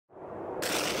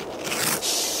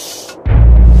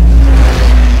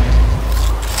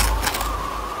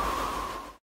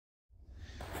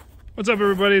What's up,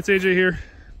 everybody? It's AJ here,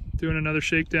 doing another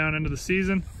shakedown into the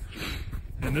season.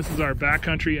 And this is our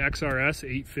Backcountry X-RS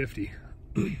 850.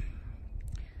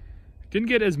 Didn't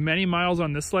get as many miles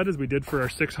on this sled as we did for our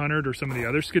 600 or some of the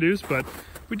other Ski-Doos, but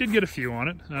we did get a few on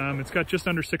it. It's got just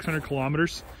under 600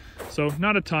 kilometers, so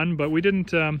not a ton, but we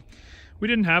didn't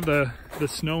have the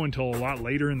snow until a lot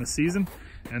later in the season.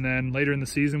 And then later in the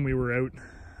season, we were out,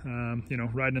 you know,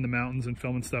 riding in the mountains and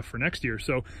filming stuff for next year.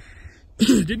 So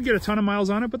didn't get a ton of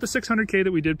miles on it, but the 600K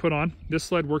that we did put on, this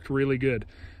sled worked really good.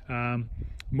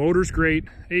 Motor's great,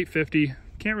 850,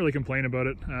 can't really complain about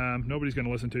it. Nobody's going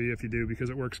to listen to you if you do, because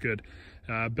it works good.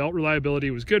 Belt reliability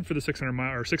was good for the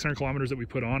 600 kilometers that we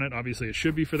put on it. Obviously it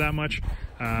should be for that much.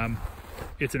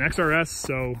 It's an XRS,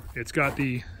 so it's got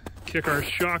the kick-arse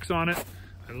shocks on it.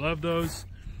 I love those.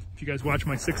 If you guys watch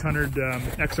my 600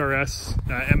 XRS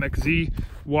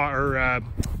MXZ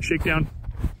shakedown,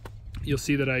 you'll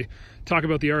see that I talk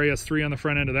about the RAS3 on the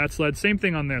front end of that sled. Same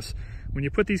thing on this. When you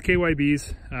put these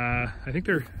KYBs, I think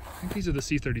these are the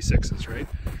C36s, right?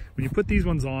 When you put these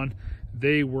ones on,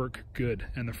 they work good,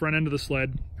 and the front end of the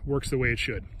sled works the way it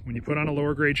should. When you put on a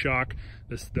lower grade shock,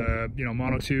 the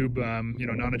monotube,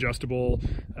 non-adjustable,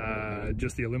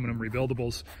 just the aluminum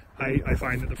rebuildables, I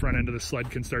find that the front end of the sled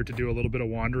can start to do a little bit of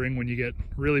wandering when you get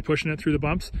really pushing it through the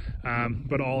bumps.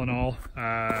 But all in all,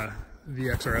 the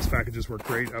XRS packages work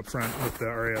great up front with the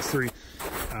RAS3.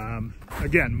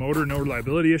 Again, motor, no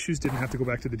reliability issues, didn't have to go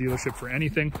back to the dealership for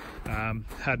anything.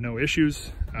 Had no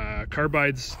issues.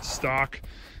 Carbides stock,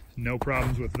 no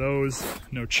problems with those.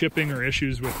 No chipping or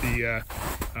issues with the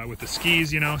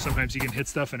skis. You know, sometimes you can hit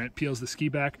stuff and it peels the ski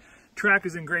back. Track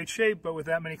is in great shape, but with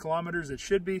that many kilometers, it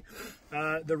should be.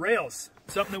 The rails,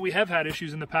 something that we have had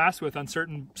issues in the past with on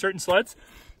certain sleds.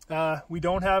 We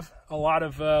don't have a lot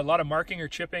of marking or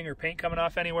chipping or paint coming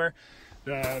off anywhere.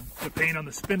 The paint on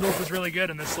the spindles is really good,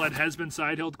 and this sled has been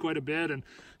side hilled quite a bit and,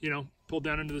 you know, pulled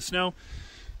down into the snow.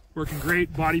 Working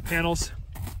great. Body panels,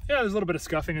 yeah, there's a little bit of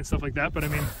scuffing and stuff like that, but I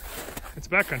mean, it's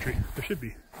backcountry. There should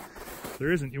be. If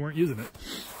there isn't, you weren't using it.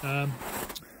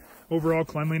 Overall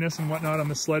cleanliness and whatnot on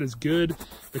this sled is good.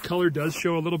 The color does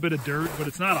show a little bit of dirt, but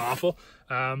it's not awful.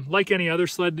 Like any other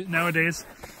sled nowadays,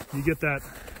 you get that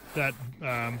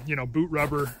boot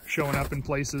rubber showing up in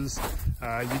places.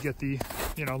 You get the,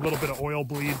 a little bit of oil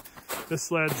bleed. This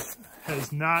sled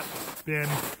has not been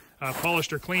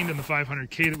polished or cleaned in the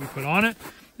 500K that we put on it,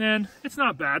 and it's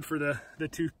not bad for the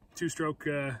two-stroke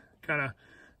kind of,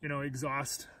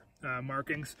 exhaust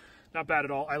markings. Not bad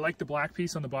at all. I like the black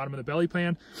piece on the bottom of the belly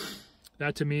pan.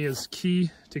 That to me is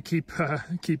key to keep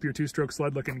your two-stroke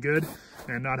sled looking good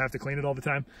and not have to clean it all the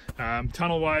time.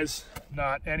 Tunnel-wise,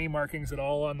 not any markings at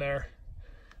all on there.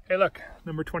 Hey, look,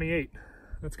 number 28.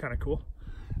 That's kind of cool.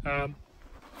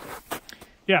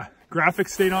 Yeah, graphics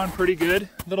stayed on pretty good.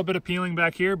 A little bit of peeling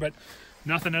back here, but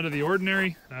nothing out of the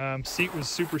ordinary. Seat was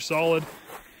super solid.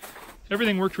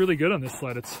 Everything worked really good on this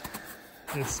sled.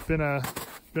 It's been a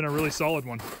really solid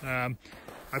one.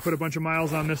 I put a bunch of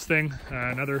miles on this thing.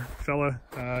 Another fella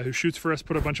who shoots for us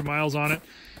put a bunch of miles on it,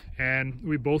 and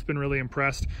we've both been really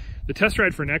impressed. The test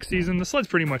ride for next season, the sled's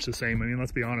pretty much the same. I mean,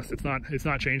 let's be honest, it's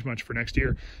not changed much for next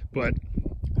year. But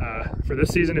for this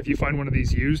season, if you find one of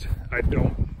these used, I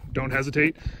don't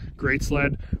hesitate. Great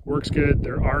sled, works good.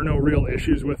 There are no real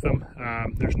issues with them.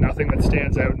 There's nothing that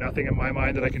stands out, nothing in my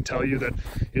mind that I can tell you that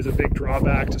is a big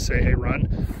drawback to say, hey,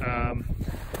 run.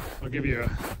 I'll give you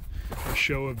a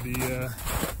show of the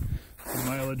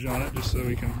mileage on it, just so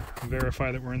we can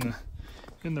verify that we're in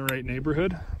the right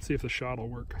neighborhood. Let's see if the shot will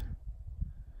work.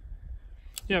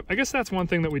 Yeah, I guess that's one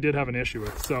thing that we did have an issue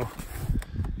with. So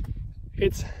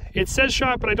it says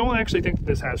shot, but I don't actually think that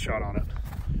this has shot on it.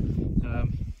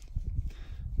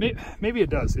 Maybe it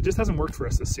does. It just hasn't worked for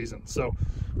us this season, so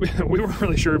we weren't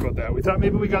really sure about that. We thought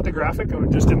maybe we got the graphic and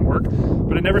it just didn't work,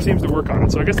 but it never seems to work on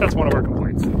it. So I guess that's one of our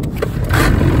complaints.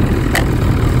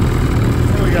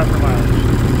 We got for mileage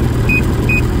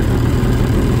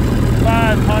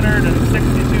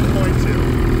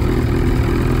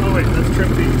 562.2. Oh wait, that's trip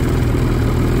feet.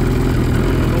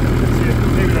 Let's see if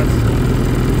maybe that's,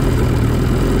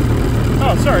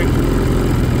 oh sorry,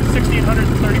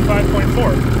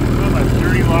 1635.4. I'm a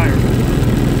dirty liar.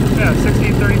 Yeah,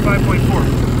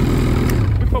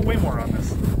 1635.4. We put way more on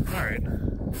this. All right,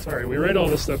 sorry, we write all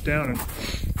this stuff down, and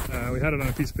we had it on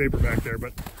a piece of paper back there,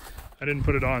 but I didn't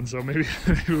put it on, so maybe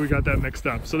we got that mixed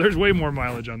up. So there's way more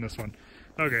mileage on this one.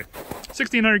 Okay,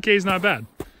 1600K is not bad.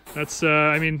 That's,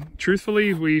 I mean,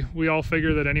 truthfully, we all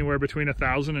figure that anywhere between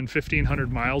 1,000 and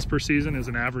 1,500 miles per season is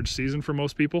an average season for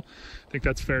most people. I think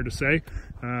that's fair to say.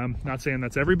 Not saying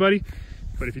that's everybody,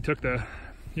 but if you took the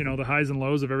you know, the highs and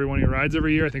lows of everyone who rides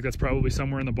every year, I think that's probably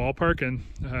somewhere in the ballpark, and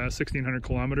 1,600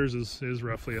 kilometers is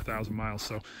roughly 1,000 miles.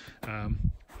 So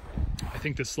I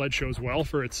think this sled shows well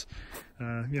for its,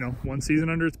 you know, one season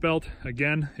under its belt.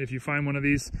 Again, if you find one of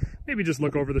these, maybe just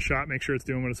look over the shop, make sure it's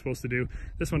doing what it's supposed to do.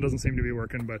 This one doesn't seem to be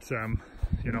working, but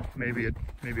you know, maybe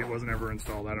it wasn't ever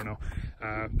installed. I don't know.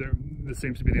 This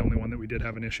seems to be the only one that we did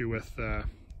have an issue with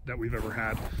that we've ever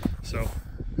had. So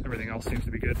everything else seems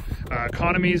to be good.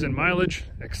 Economies and mileage,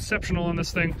 exceptional on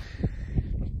this thing.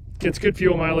 Gets good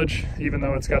fuel mileage, even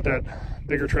though it's got that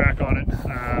bigger track on it.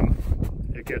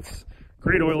 It gets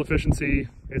great oil efficiency.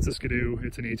 It's a Ski-Doo,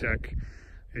 it's an E-Tech.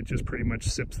 It just pretty much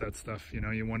sips that stuff. You know,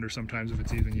 you wonder sometimes if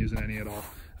it's even using any at all.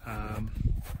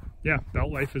 Yeah,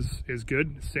 belt life is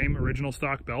good. Same original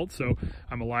stock belt. So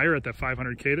I'm a liar at that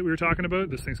 500K that we were talking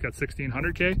about. This thing's got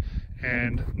 1,600K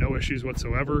and no issues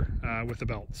whatsoever with the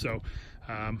belt. So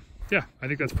yeah, I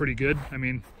think that's pretty good. I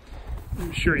mean,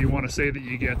 sure, you want to say that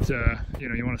you get, you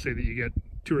know, you want to say that you get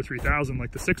 2,000 or 3,000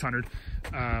 like the 600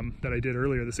 that I did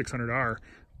earlier, the 600R.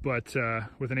 But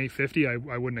with an 850,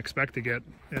 I wouldn't expect to get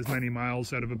as many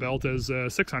miles out of a belt as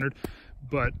 600.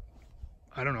 But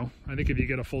I don't know. I think if you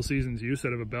get a full season's use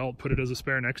out of a belt, put it as a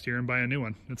spare next year and buy a new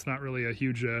one. It's not really a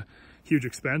huge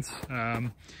expense.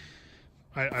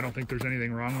 I don't think there's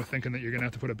anything wrong with thinking that you're going to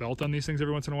have to put a belt on these things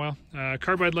every once in a while.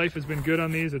 Carbide life has been good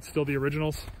on these. It's still the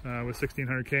originals with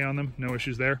 1,600K on them. No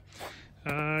issues there.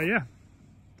 Yeah,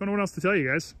 don't know what else to tell you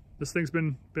guys. This thing's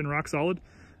been rock solid.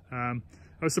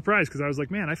 I was surprised because I was like,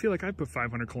 man, I feel like I put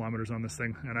 500 kilometers on this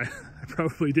thing, and I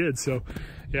probably did. So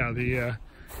yeah,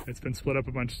 it's been split up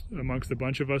amongst a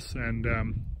bunch of us, and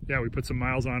yeah, we put some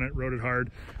miles on it, rode it hard.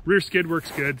 Rear skid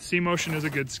works good. C-Motion is a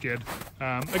good skid.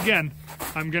 Again,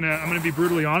 I'm gonna be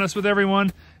brutally honest with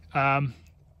everyone.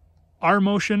 Our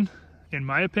motion, in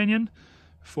my opinion,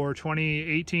 for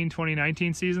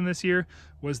 2018-2019 season this year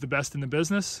was the best in the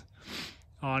business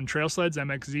on trail sleds,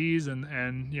 MXZs,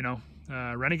 and you know,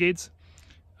 Renegades.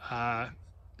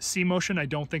 C-Motion I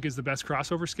don't think is the best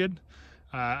crossover skid.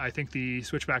 I think the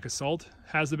Switchback Assault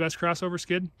has the best crossover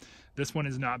skid. This one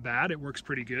is not bad. It works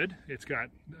pretty good. It's got,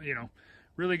 you know,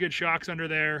 really good shocks under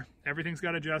there. Everything's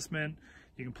got adjustment.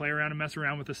 You can play around and mess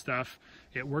around with the stuff.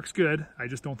 It works good. I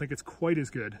just don't think it's quite as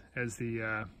good as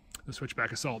the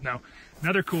Switchback Assault. Now,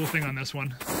 another cool thing on this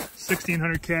one,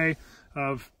 1,600K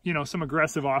of, you know, some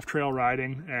aggressive off-trail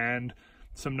riding and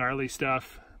some gnarly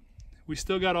stuff. We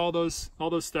still got all those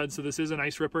studs, so this is an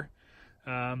ice ripper.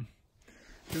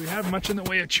 Do we have much in the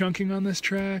way of chunking on this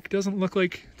track? Doesn't look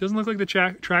like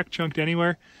the track chunked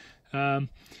anywhere. Yeah,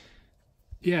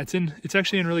 it's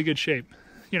actually in really good shape.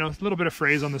 You know, a little bit of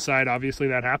frays on the side, obviously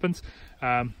that happens.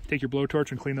 Take your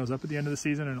blowtorch and clean those up at the end of the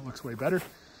season and it looks way better.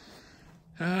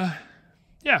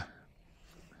 Yeah,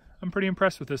 I'm pretty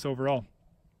impressed with this overall.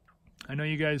 I know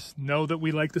you guys know that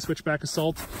we like the Switchback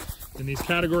Assault in these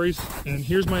categories, and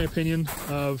here's my opinion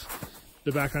of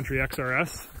the Backcountry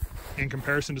X-RS in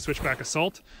comparison to Switchback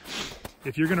Assault.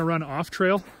 If you're gonna run off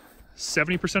trail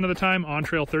 70% of the time, on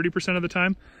trail 30% of the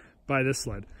time, buy this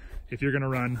sled. If you're gonna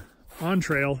run on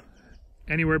trail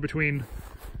anywhere between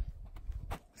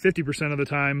 50% of the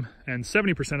time and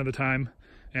 70% of the time,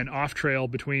 and off trail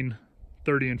between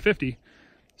 30 and 50.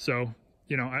 So,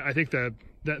 you know, I think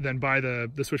then buy the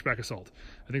Switchback Assault.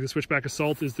 I think the Switchback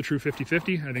Assault is the true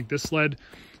 50-50. I think this sled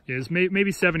is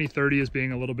maybe 70-30 as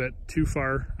being a little bit too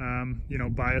far, you know,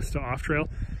 biased to off-trail,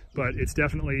 but it's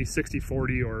definitely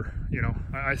 60-40, or, you know,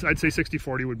 I'd say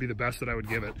 60-40 would be the best that I would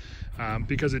give it,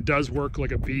 because it does work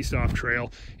like a beast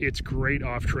off-trail. It's great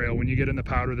off-trail. When you get in the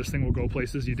powder, this thing will go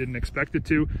places you didn't expect it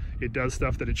to. It does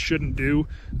stuff that it shouldn't do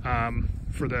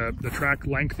for the track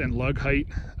length and lug height,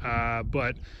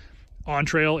 but on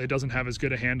trail, it doesn't have as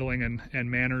good a handling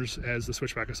and manners as the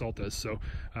Switchback Assault does. So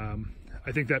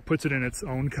I think that puts it in its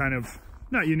own kind of,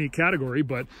 not unique category,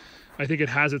 but I think it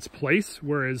has its place.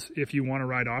 Whereas if you want to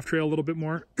ride off trail a little bit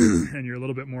more and you're a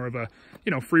little bit more of a,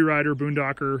 you know, free rider,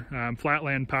 boondocker,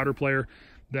 flatland powder player,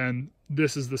 then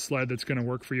this is the sled that's going to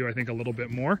work for you, I think, a little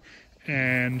bit more.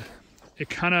 And it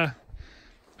kind of,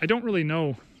 I don't really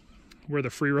know where the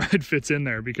free ride fits in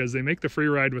there, because they make the free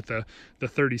ride with the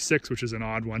 36, which is an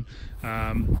odd one,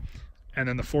 and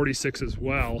then the 46 as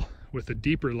well with the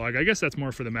deeper lug. I guess that's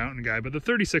more for the mountain guy, but the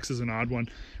 36 is an odd one.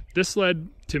 This sled,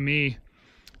 to me,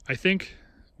 I think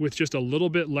with just a little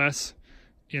bit less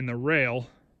in the rail,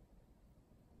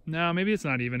 no, maybe it's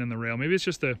not even in the rail, maybe it's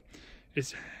just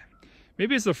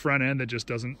maybe it's the front end that just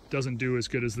doesn't do as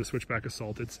good as the Switchback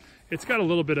Assault. It's got a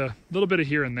little bit of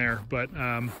here and there, but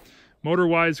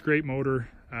motor-wise, great motor.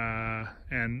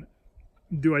 And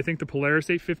do I think the Polaris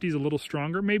 850 is a little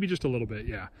stronger? Maybe just a little bit,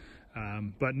 yeah.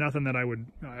 but nothing that I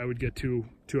would get too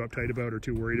uptight about or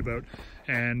too worried about.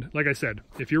 And like I said,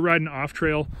 if you're riding off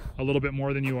trail a little bit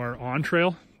more than you are on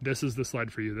trail, this is the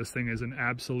sled for you. This thing is an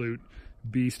absolute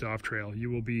beast off trail. You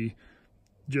will be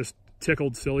just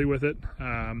tickled silly with it.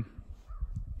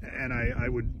 And I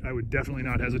would definitely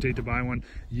not hesitate to buy one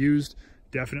used.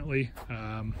 Definitely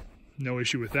no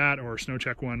issue with that, or snow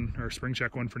check one or spring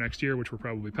check one for next year, which we're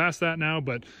probably past that now,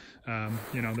 but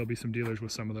you know, there'll be some dealers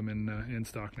with some of them in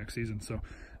stock next season. So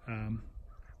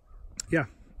yeah,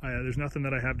 there's nothing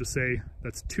that I have to say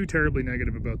that's too terribly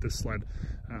negative about this sled.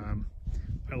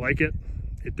 I like it.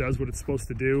 It does what it's supposed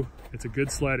to do. It's a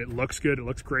good sled. It looks good. It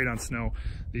looks great on snow.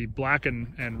 The black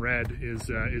and red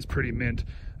is pretty mint.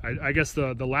 I guess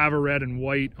the lava red and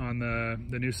white on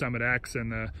the new Summit X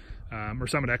and the or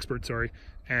Summit Expert, sorry,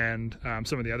 and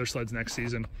some of the other sleds next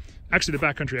season. Actually, the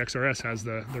Backcountry X-RS has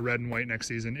the red and white next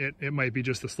season. It might be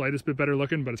just the slightest bit better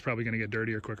looking, but it's probably going to get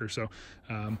dirtier quicker. So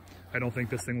I don't think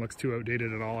this thing looks too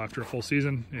outdated at all after a full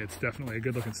season. It's definitely a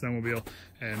good looking snowmobile,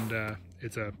 and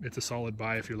it's a solid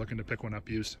buy if you're looking to pick one up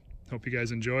used. Hope you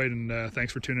guys enjoyed, and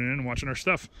thanks for tuning in and watching our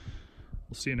stuff.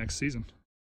 We'll see you next season.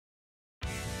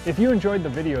 If you enjoyed the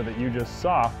video that you just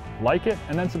saw, like it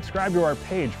and then subscribe to our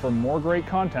page for more great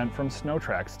content from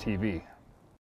SnowTracks TV.